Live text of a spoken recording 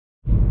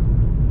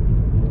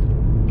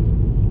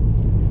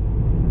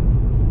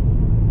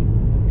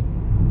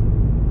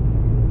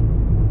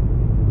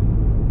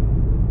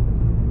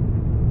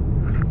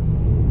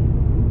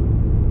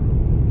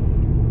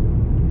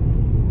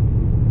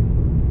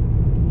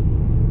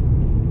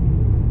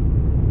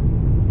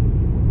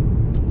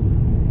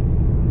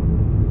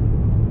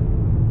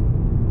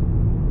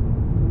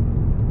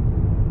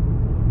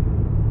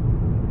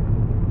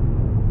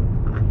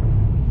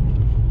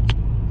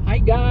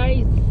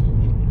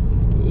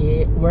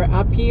we're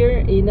up here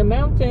in the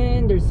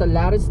mountain. There's a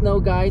lot of snow,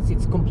 guys.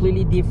 It's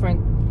completely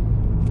different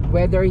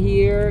weather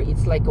here.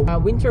 It's like a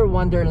winter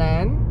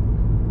wonderland,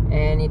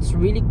 and it's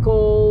really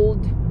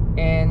cold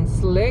and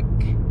slick,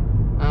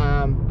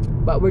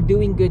 but we're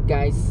doing good,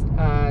 guys.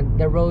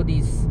 The road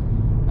is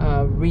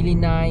really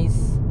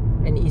nice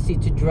and easy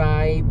to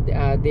drive.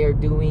 They're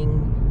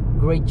doing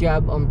great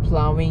job on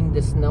plowing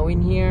the snow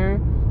in here,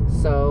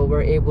 so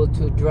we're able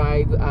to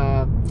drive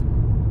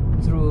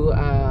through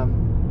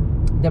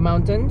the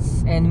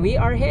mountains. And we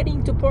are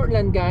heading to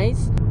Portland,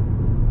 guys,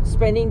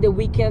 spending the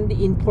weekend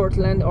in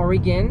Portland,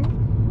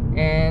 Oregon,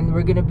 and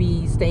we're gonna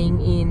be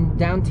staying in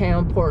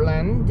downtown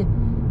Portland,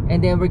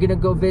 and then we're gonna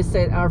go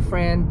visit our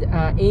friend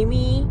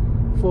Amy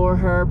for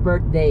her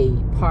birthday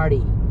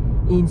party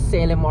in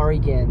Salem,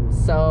 Oregon.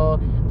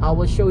 So I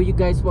will show you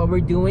guys what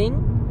we're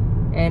doing,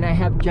 and I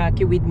have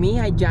Jackie with me.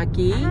 Hi,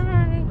 Jackie.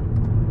 Hi.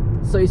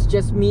 So it's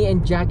just me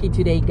and Jackie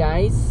today,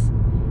 guys,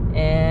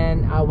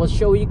 and I will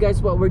show you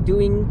guys what we're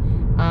doing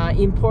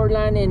in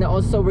Portland, and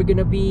also we're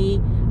gonna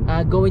be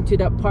going to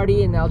that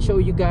party, and I'll show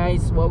you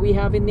guys what we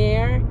have in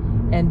there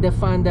and the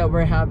fun that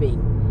we're having,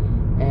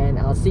 and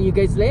I'll see you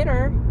guys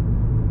later.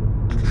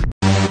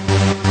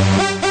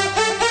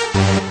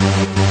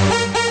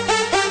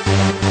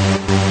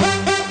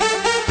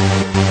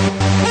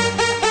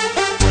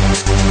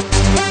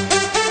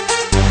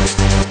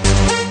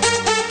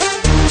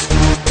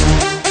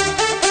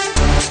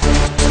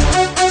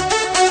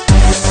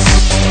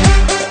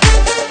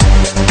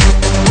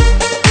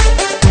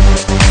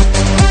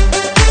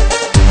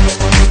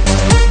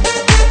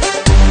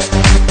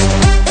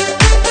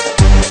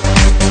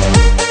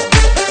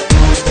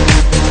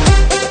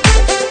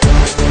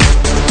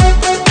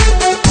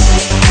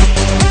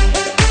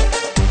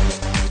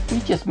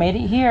 Made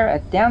it here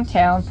at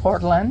downtown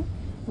Portland.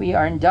 We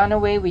are in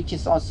Duniway, which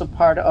is also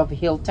part of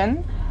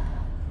Hilton,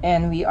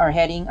 and we are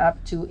heading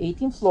up to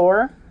 18th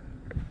floor.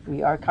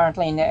 We are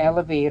currently in the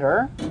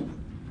elevator.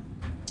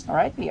 All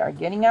right, we are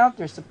getting out.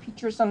 There's some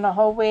pictures on the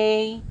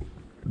hallway,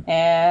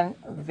 and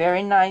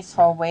very nice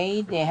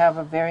hallway. They have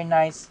a very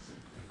nice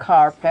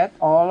carpet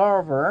all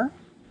over.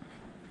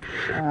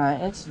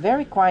 It's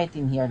very quiet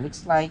in here.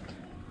 Looks like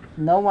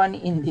no one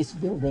in this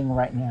building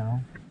right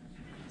now.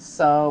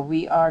 So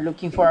we are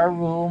looking for our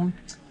room.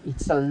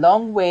 It's a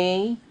long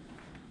ways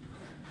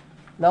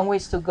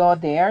to go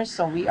there.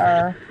 So we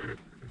are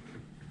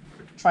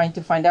trying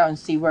to find out and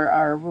see where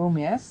our room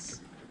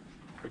is.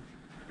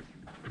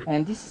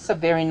 And this is a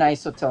very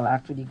nice hotel,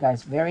 actually,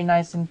 guys. Very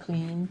nice and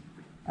clean.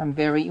 I'm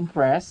very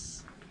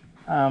impressed.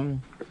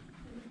 And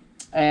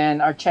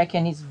our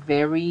check-in is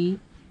very,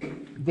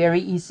 very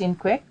easy and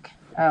quick.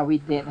 We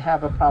didn't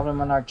have a problem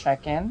on our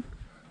check-in.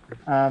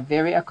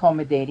 Very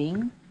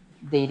accommodating.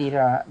 They did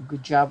a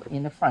good job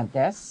in the front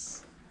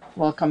desk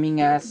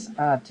welcoming us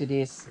to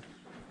this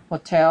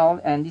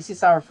hotel, and this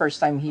is our first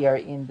time here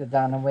in the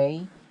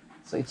Duniway,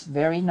 so it's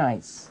very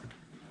nice,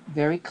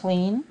 very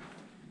clean.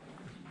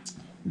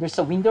 There's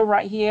a window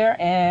right here,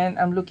 and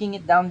I'm looking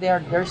it down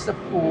there. There's a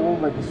pool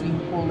where the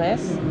swimming pool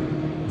is.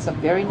 It's a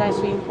very nice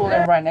swimming pool,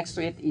 and right next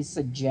to it is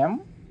a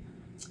gym,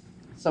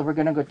 so we're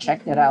gonna go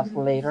check that out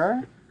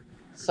later.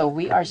 So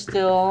we are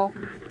still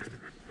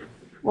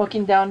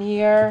walking down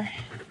here,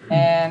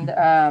 and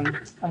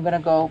I'm gonna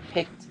go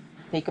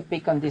take a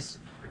peek on this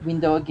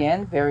window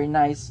again. Very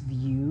nice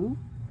view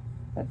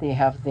that they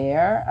have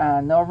there.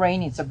 No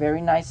rain. It's a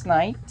very nice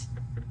night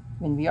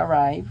when we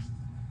arrive.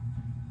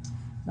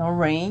 No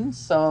rain,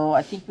 so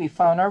I think we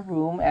found our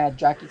room.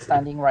 Jackie's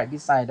standing right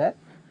beside it.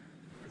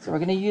 So we're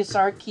gonna use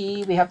our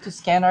key. We have to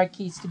scan our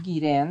keys to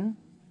get in,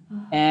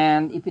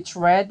 and if it's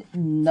red,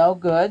 no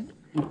good.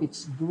 If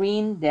it's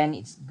green, then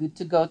it's good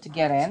to go to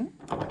get in.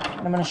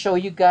 And I'm going to show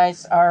you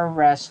guys our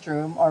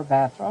restroom or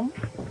bathroom.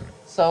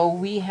 So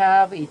we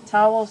have a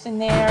towels in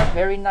there,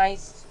 very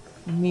nice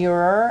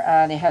mirror,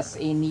 and it has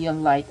a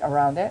neon light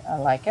around it. I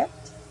like it.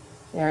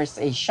 There's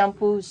a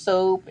shampoo,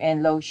 soap,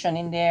 and lotion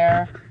in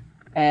there,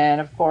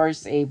 and of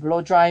course a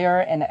blow dryer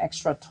and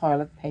extra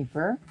toilet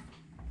paper.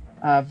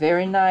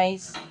 Very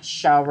nice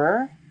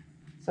shower.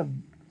 So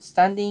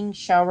standing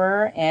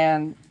shower,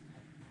 and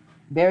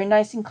very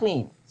nice and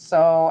clean.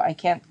 So I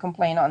can't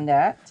complain on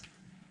that.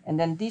 And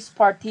then this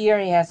part here,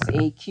 it has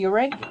a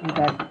Keurig. We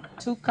got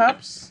 2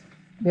 cups,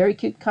 very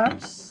cute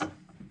cups.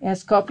 It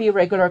has coffee,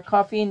 regular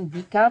coffee in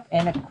decaf,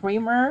 and a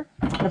creamer.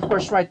 And of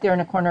course, right there in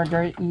the corner,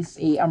 there is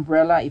a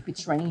umbrella. If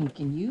it's raining, you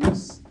can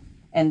use.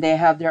 And they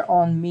have their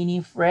own mini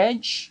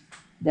fridge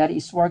that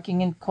is working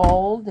in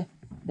cold,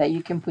 that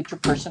you can put your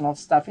personal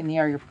stuff in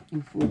there, your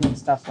food and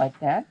stuff like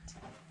that.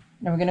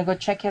 Now we're gonna go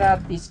check it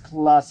out, this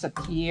closet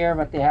here,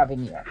 what they have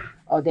in here.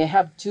 Oh, they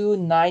have 2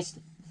 nice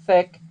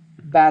thick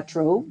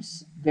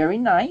bathrobes, very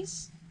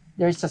nice.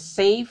 There's a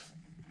safe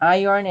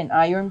iron and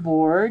iron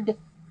board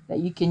that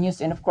you can use,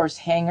 and of course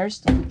hangers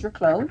to put your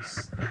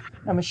clothes.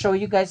 I'm gonna show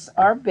you guys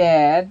our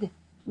bed.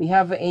 We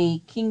have a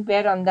king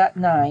bed on that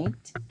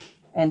night,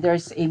 and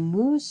there's a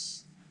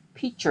moose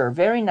picture,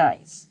 very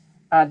nice.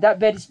 That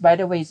bed is, by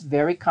the way, is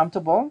very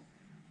comfortable.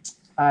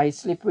 I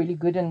sleep really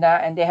good in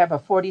that, and they have a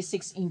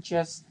 46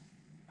 inches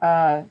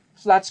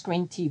flat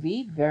screen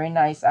TV, very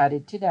nice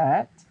added to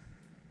that.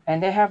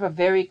 And they have a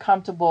very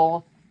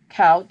comfortable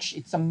couch.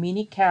 It's a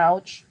mini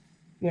couch.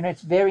 You know,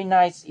 it's very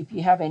nice if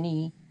you have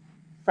any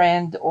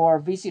friend or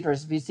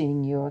visitors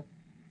visiting you.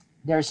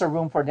 There's a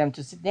room for them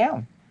to sit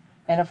down.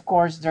 And of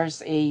course,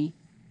 there's a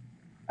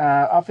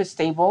office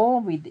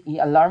table with the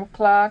alarm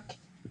clock.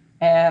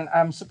 And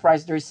I'm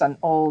surprised there's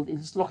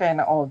it's looking like an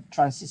old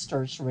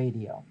transistors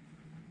radio.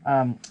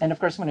 And of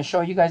course, I'm going to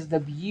show you guys the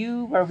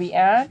view where we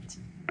at.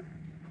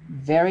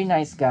 Very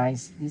nice,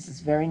 guys. This is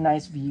very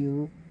nice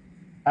view.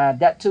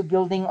 That two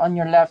building on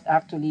your left,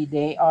 actually,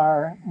 they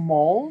are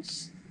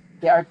malls.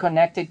 They are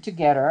connected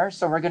together.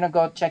 So we're going to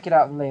go check it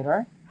out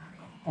later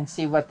and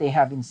see what they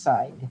have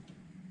inside.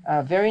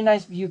 Very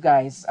nice view,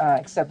 guys,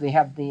 except they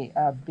have the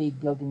big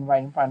building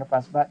right in front of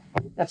us. But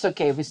that's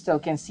okay. We still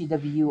can see the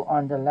view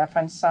on the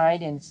left-hand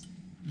side, and it's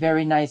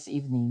very nice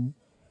evening.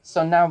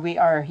 So now we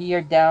are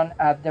here down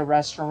at the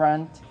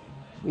restaurant.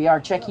 We are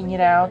checking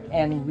it out,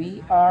 and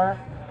we are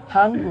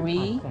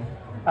hungry.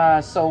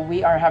 So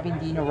we are having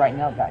dinner right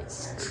now,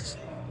 guys.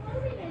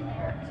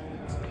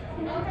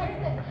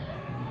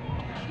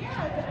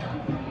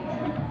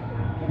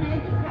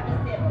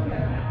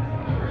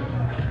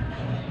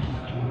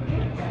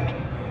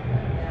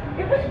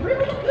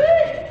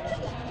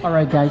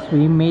 Alright guys,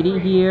 we made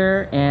it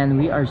here and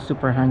we are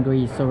super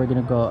hungry, so we're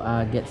gonna go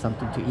get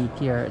something to eat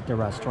here at the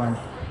restaurant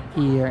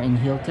here in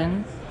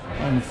Hilton.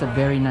 And it's a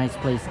very nice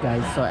place,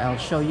 guys, so I'll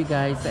show you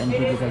guys and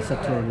give you guys a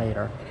tour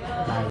later.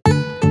 Bye.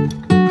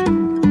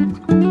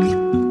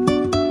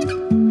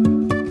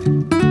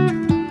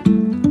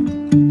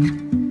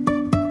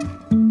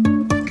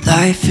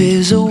 Life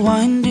is a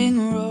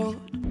winding road.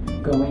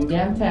 Going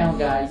downtown,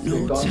 guys.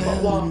 We're going for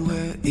a walk.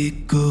 Where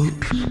it goes.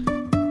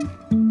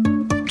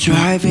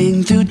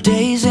 Driving through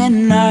days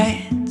and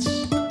nights.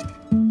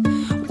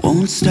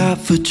 Won't stop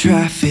for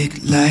traffic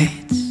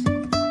lights.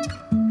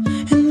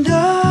 And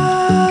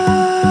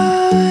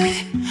I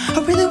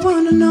really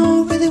wanna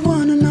know,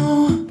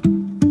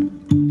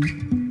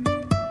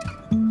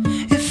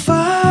 if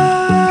I'll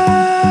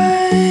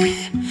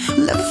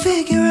ever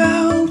figure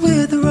out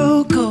where the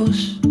road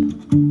goes.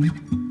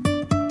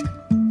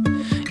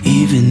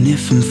 Even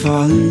if I'm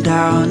falling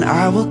down,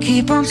 I will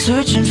keep on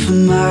searching for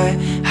my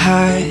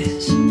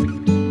highs.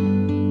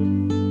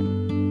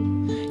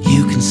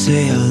 You can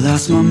say I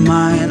lost my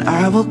mind,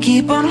 I will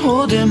keep on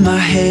holding my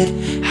head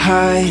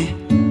high.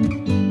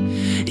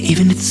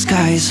 Even if the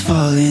sky is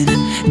falling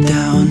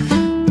down.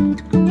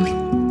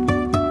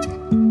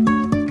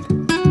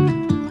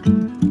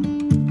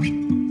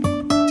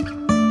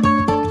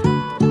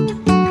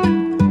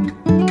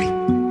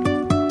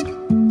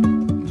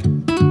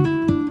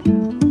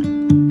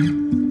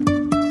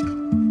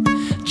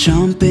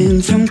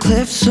 Jumping from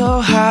cliffs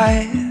so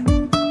high,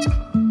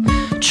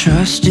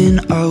 trusting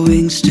our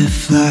wings to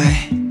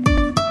fly.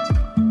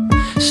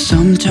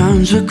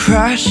 Sometimes we're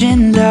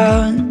crashing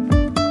down,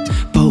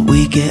 but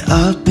we get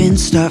up and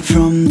start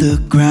from the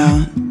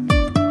ground.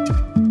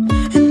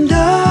 And I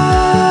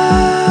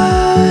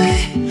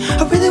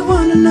really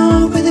wanna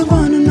know,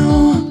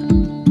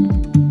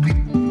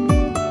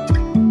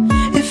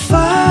 if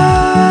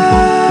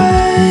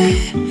I'll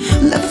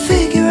ever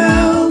figure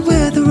out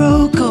where the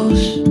road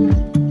goes.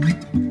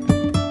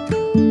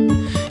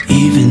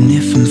 Even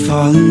if I'm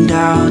falling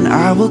down,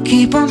 I will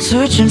keep on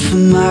searching for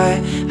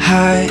my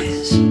highs.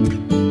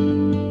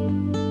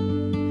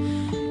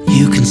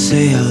 You can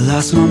say I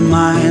lost my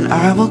mind,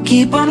 I will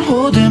keep on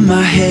holding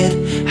my head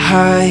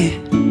high.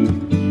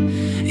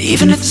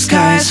 Even if the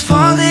sky is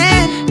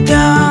falling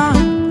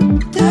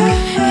down,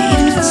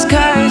 even if the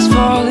sky is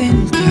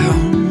falling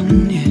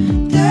down,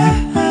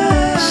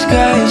 yeah. The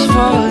sky is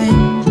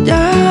falling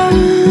down.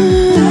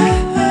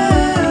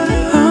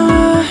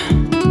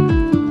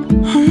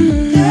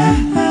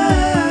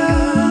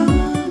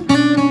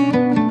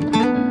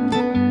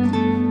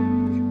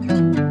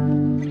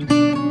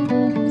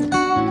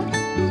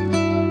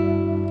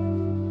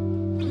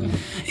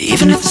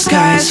 Even if the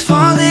sky is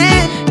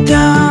falling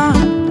down.